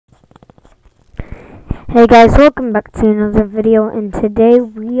Hey guys, welcome back to another video, and today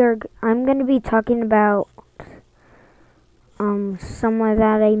I'm going to be talking about someone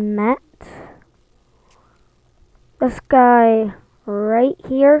that I met. This guy right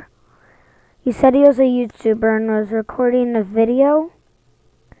here. He said he was a YouTuber and was recording a video.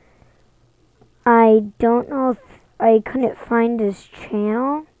 I don't know if I couldn't find his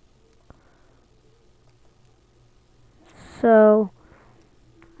channel. So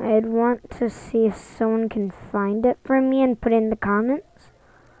I'd want to see if someone can find it for me and put it in the comments.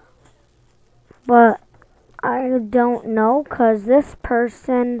 But I don't know, cause this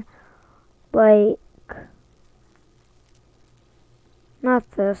person, like,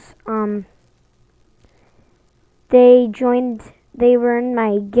 not this, they were in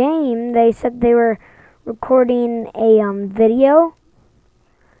my game. They said they were recording a, video,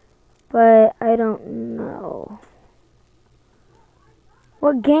 but I don't know.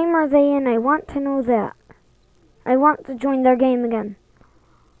 What game are they in? I want to know that. I want to join their game again.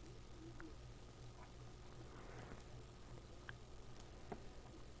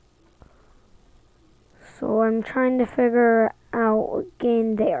 So I'm trying to figure out what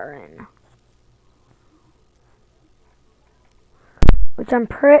game they are in. Which I'm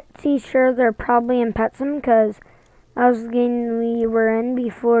pretty sure they're probably in Petsim, because that was the game we were in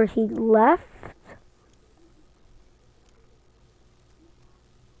before he left.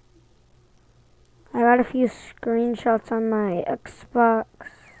 I got a few screenshots on my Xbox.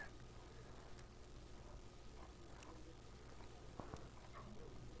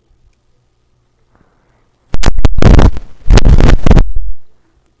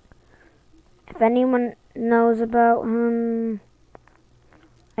 If anyone knows about him,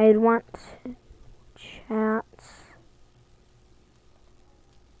 I'd want chats.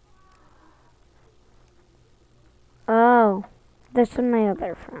 Oh, this is my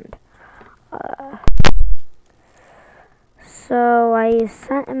other friend. So I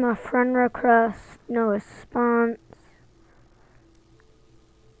sent him a friend request, no response.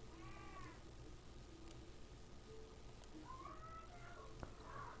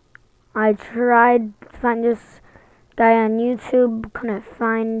 I tried to find this guy on YouTube, couldn't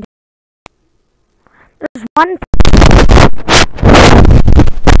find. There's one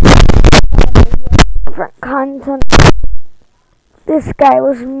different content this guy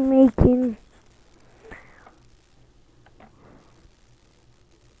was making.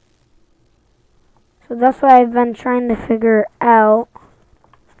 So that's what I've been trying to figure out.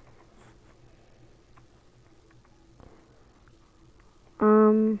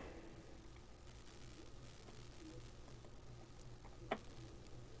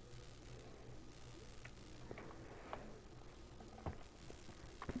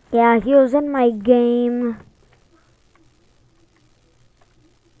 Yeah, he was in my game.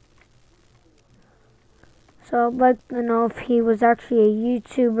 So I'd like to know if he was actually a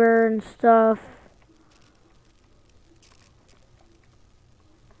YouTuber and stuff.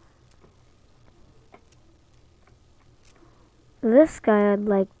 This guy I'd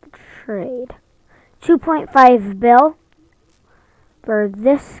like to trade. 2.5 bill for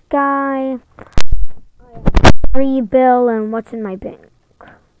this guy. 3 bill, and what's in my bank?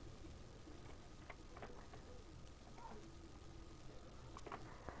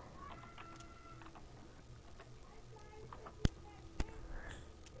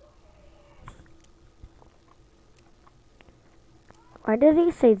 Why did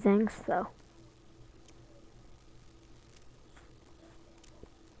he say thanks though?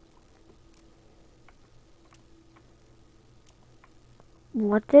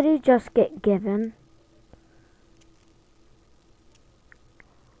 What did he just get given?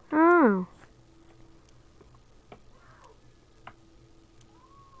 Oh.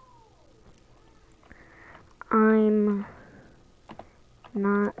 I'm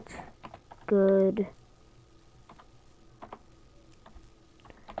not good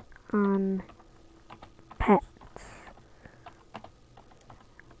on pets.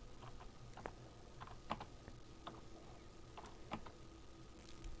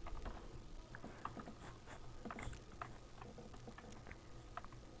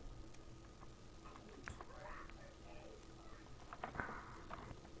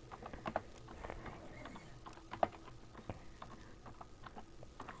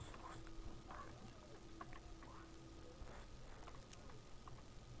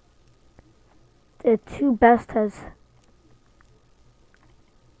 The two best has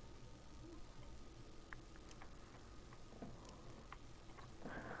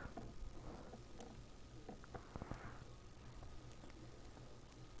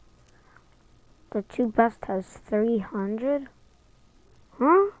the two best has 300? Huh?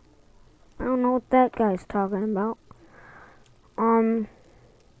 I don't don't know what that guy's talking about.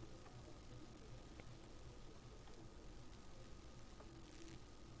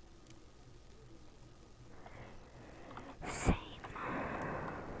 Same.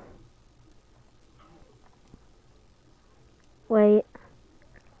 Wait.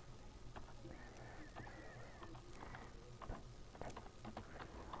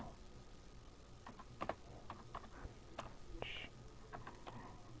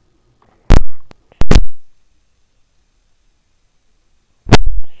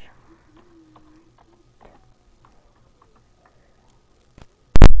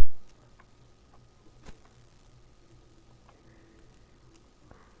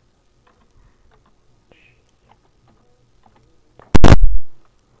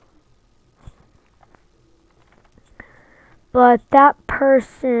 But that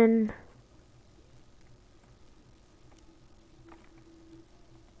person...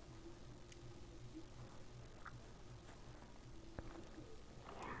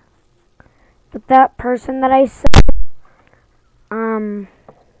 But that person that I said, I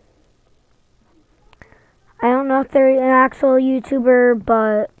don't know if they're an actual YouTuber,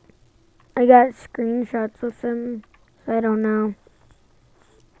 but I got screenshots with them, so I don't know.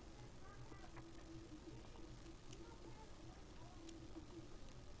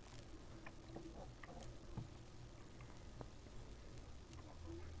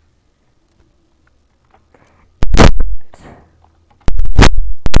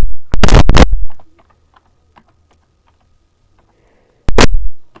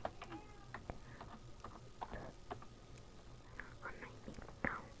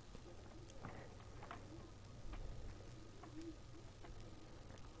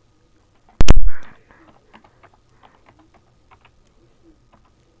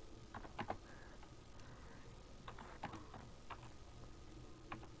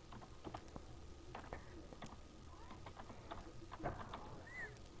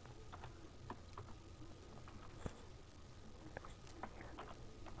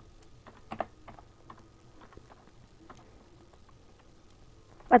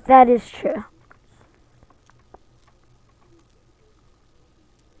 But that is true.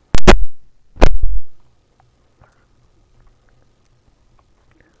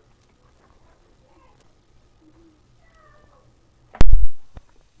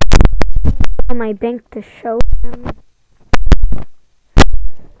 On my bank to show them.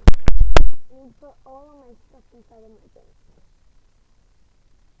 I'll put all of my stuff inside of my bank.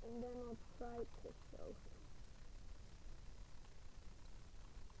 And then I'll try to show him.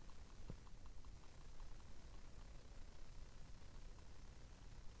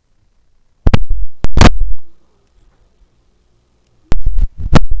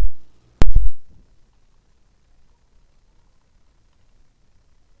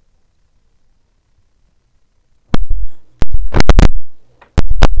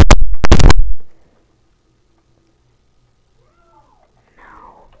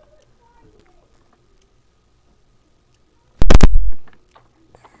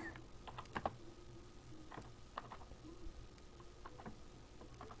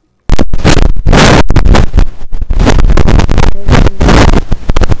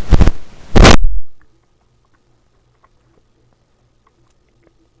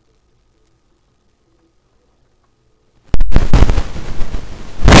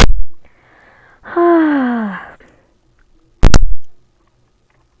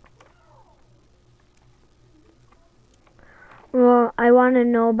 Well, I want to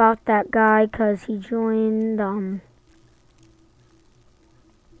know about that guy because he joined,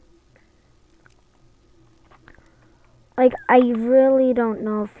 like, I really don't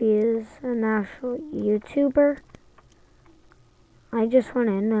know if he is an actual YouTuber. I just want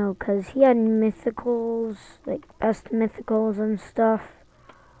to know because he had mythicals, like, best mythicals and stuff.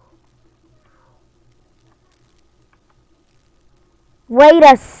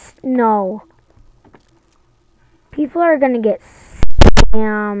 No. People are gonna get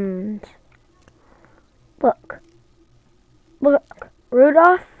scammed. Look,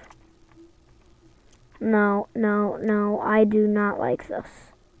 Rudolph. No, I do not like this.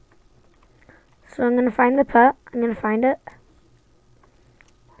 So I'm gonna find the pet. I'm gonna find it.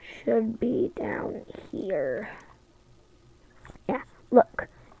 Should be down here. Yeah, look.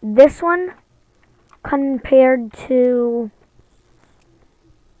 This one compared to...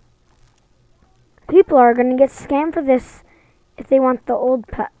 People are gonna get scammed for this if they want the old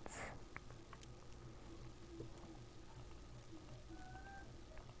pets.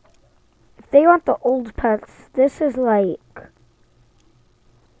 If they want the old pets, this is like...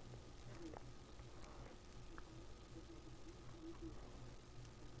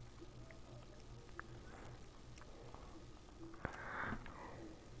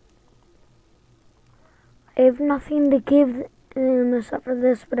 I have nothing to give them except for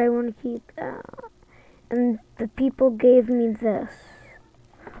this, but I want to keep that. And the people gave me this.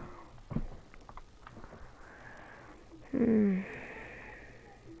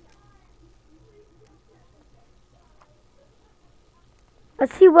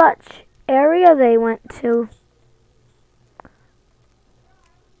 Let's see which area they went to.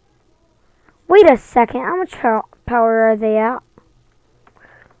 Wait a second, how much power are they at?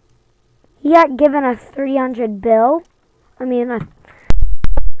 He got given a 300 bill. I mean,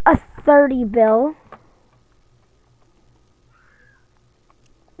 a 30 bill.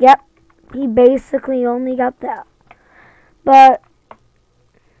 Yep, he basically only got that. But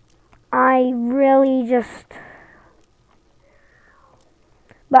I really just...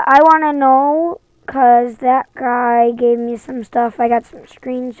 But I want to know, because that guy gave me some stuff. I got some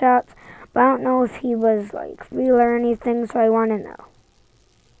screenshots, but I don't know if he was like real or anything, so I want to know.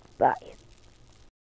 Bye.